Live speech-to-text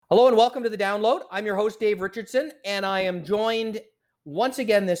Hello and welcome to the Download. I'm your host, Dave Richardson, and I am joined once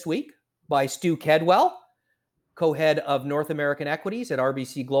again this week by Stu Kedwell, co-head of North American Equities at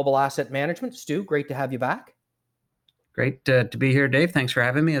RBC Global Asset Management. Stu, great to have you back. Great to be here, Dave. Thanks for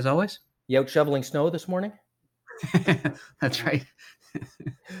having me, as always. You out shoveling snow this morning? That's right.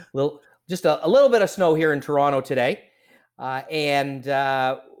 Just a little bit of snow here in Toronto today,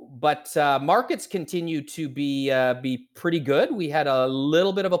 but markets continue to be pretty good. We had a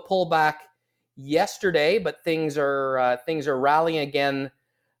little bit of a pullback yesterday, but things are rallying again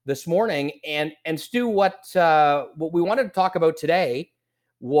this morning. And Stu, what we wanted to talk about today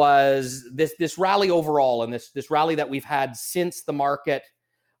was this rally overall, and this rally that we've had since the market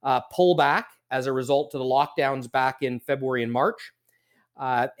pullback as a result of the lockdowns back in February and March.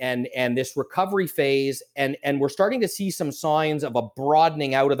 And this recovery phase, and we're starting to see some signs of a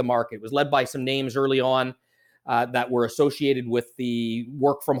broadening out of the market. It was led by some names early on that were associated with the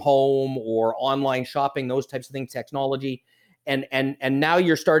work from home or online shopping, those types of things, technology, and now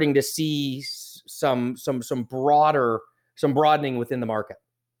you're starting to see some broadening within the market.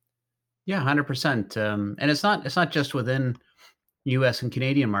 Yeah, 100%. And it's not just within U.S. and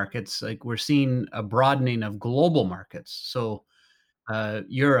Canadian markets. Like, we're seeing a broadening of global markets. So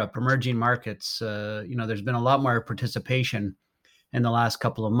Europe, emerging markets, there's been a lot more participation in the last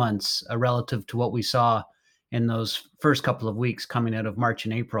couple of months relative to what we saw in those first couple of weeks coming out of March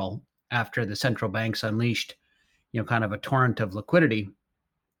and April after the central banks unleashed, kind of a torrent of liquidity.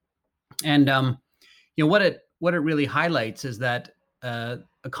 And, what it really highlights is that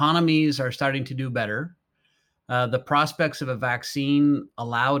economies are starting to do better. The prospects of a vaccine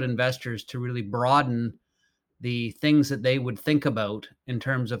allowed investors to really broaden the things that they would think about in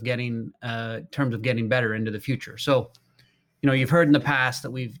terms of getting better into the future. So, you've heard in the past that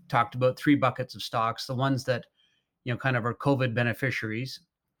we've talked about three buckets of stocks: the ones that, kind of are COVID beneficiaries.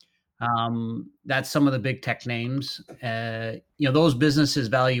 That's some of the big tech names. Those businesses'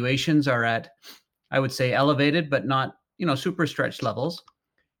 valuations are at, I would say, elevated, but not, super stretched levels.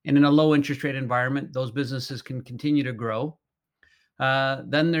 And in a low interest rate environment, those businesses can continue to grow.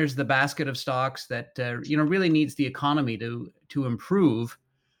 Then there's the basket of stocks that really needs the economy to improve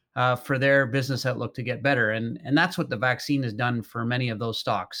for their business outlook to get better, and that's what the vaccine has done for many of those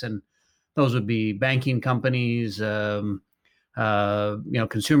stocks. And those would be banking companies,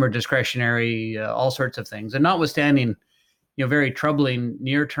 consumer discretionary, all sorts of things. And notwithstanding, very troubling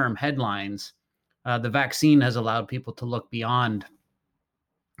near-term headlines, the vaccine has allowed people to look beyond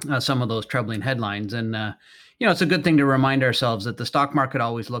some of those troubling headlines. And it's a good thing to remind ourselves that the stock market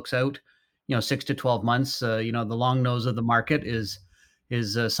always looks out, 6 to 12 months. The long nose of the market is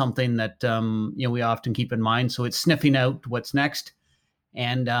something that we often keep in mind. So it's sniffing out what's next,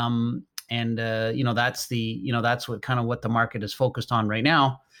 and that's what the market is focused on right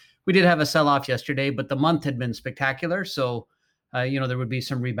now. We did have a sell-off yesterday, but the month had been spectacular. So there would be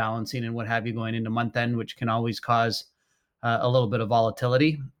some rebalancing and what have you going into month end, which can always cause a little bit of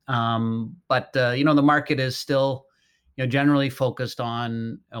volatility. But the market is still, generally focused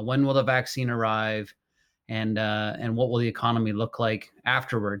on when will the vaccine arrive, and what will the economy look like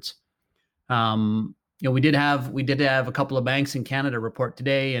afterwards. We did have a couple of banks in Canada report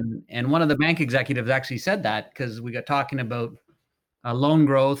today, and one of the bank executives actually said that, because we got talking about loan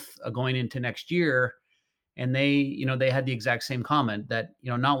growth going into next year, and they had the exact same comment that,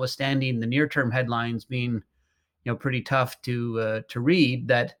 notwithstanding the near-term headlines being pretty tough to read,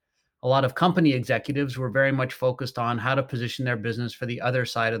 that a lot of company executives were very much focused on how to position their business for the other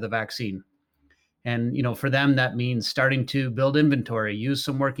side of the vaccine. And, for them, that means starting to build inventory, use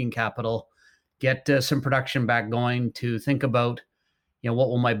some working capital, get some production back going, to think about, what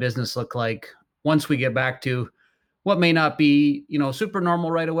will my business look like once we get back to what may not be, super normal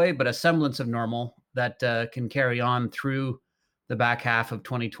right away, but a semblance of normal that can carry on through the back half of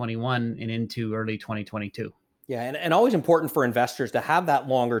 2021 and into early 2022. Yeah, and always important for investors to have that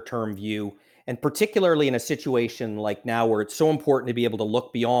longer term view, and particularly in a situation like now where it's so important to be able to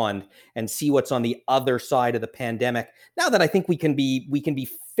look beyond and see what's on the other side of the pandemic. Now that I think we can be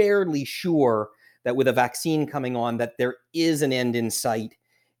fairly sure that with a vaccine coming on, that there is an end in sight,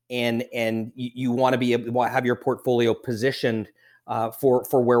 and you want to be able to have your portfolio positioned for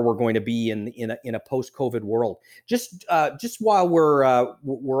where we're going to be in a post-COVID world. Just while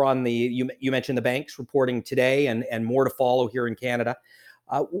we're on the, you mentioned the banks reporting today, and more to follow here in Canada.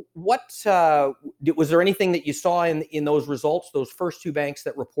 Was there anything that you saw in those results, those first two banks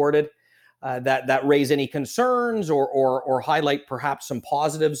that reported, that raise any concerns or highlight perhaps some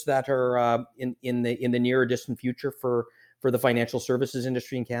positives that are in the near or distant future for the financial services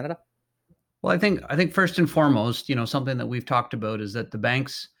industry in Canada? Well, I think first and foremost, something that we've talked about is that the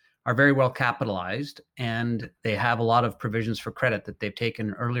banks are very well capitalized, and they have a lot of provisions for credit that they've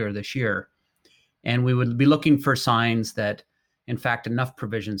taken earlier this year. And we would be looking for signs that, in fact, enough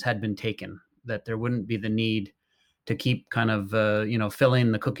provisions had been taken, that there wouldn't be the need to keep kind of,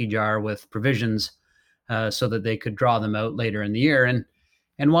 filling the cookie jar with provisions so that they could draw them out later in the year.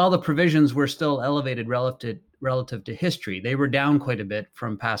 And while the provisions were still elevated relative to history, they were down quite a bit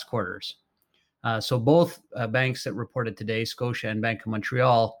from past quarters. So both banks that reported today, Scotia and Bank of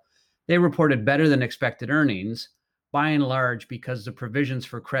Montreal, they reported better than expected earnings, by and large, because the provisions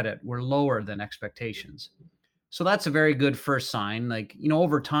for credit were lower than expectations. So that's a very good first sign. Like,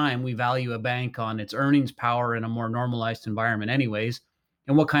 over time, we value a bank on its earnings power in a more normalized environment anyways,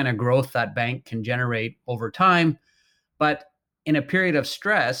 and what kind of growth that bank can generate over time. But in a period of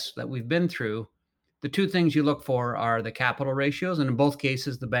stress that we've been through, the two things you look for are the capital ratios. And in both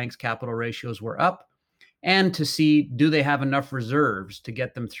cases, the bank's capital ratios were up, and to see, do they have enough reserves to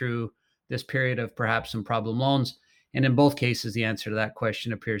get them through this period of perhaps some problem loans? And in both cases, the answer to that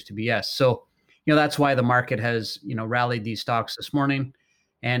question appears to be yes. So, that's why the market has, rallied these stocks this morning.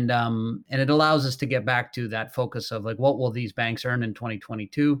 And it allows us to get back to that focus of, like, what will these banks earn in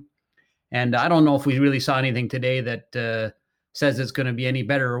 2022? And I don't know if we really saw anything today that says it's going to be any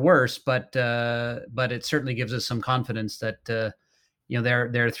better or worse, but it certainly gives us some confidence that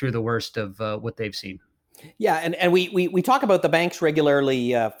they're through the worst of what they've seen. Yeah, and we talk about the banks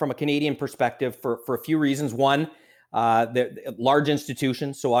regularly from a Canadian perspective for a few reasons. One, they're large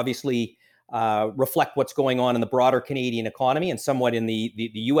institutions, so obviously reflect what's going on in the broader Canadian economy and somewhat in the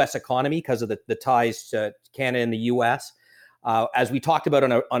U.S. economy because of the ties to Canada and the U.S. As we talked about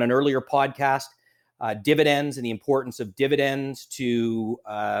on an earlier podcast, dividends and the importance of dividends to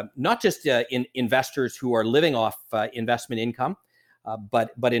not just investors who are living off investment income,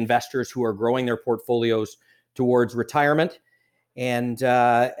 but investors who are growing their portfolios towards retirement, and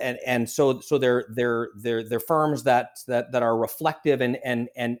so they're firms that are reflective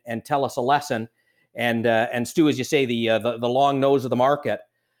and tell us a lesson. And Stu, as you say, the long nose of the market.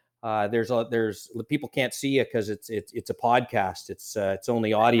 There's people can't see it because it's a podcast. It's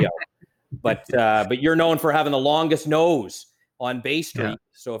only audio, but you're known for having the longest nose on Bay Street. Yeah.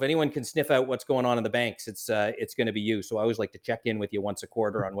 So if anyone can sniff out what's going on in the banks, it's going to be you. So I always like to check in with you once a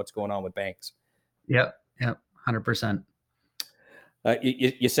quarter on what's going on with banks. Yep, 100%.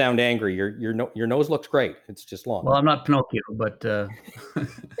 You sound angry. Your nose looks great. It's just long. Well, I'm not Pinocchio, but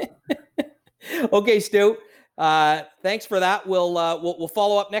okay, Stu. Thanks for that. We'll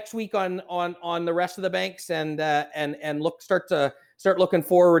follow up next week on the rest of the banks and start looking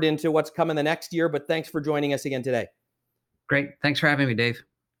forward into what's coming the next year. But thanks for joining us again today. Great. Thanks for having me, Dave.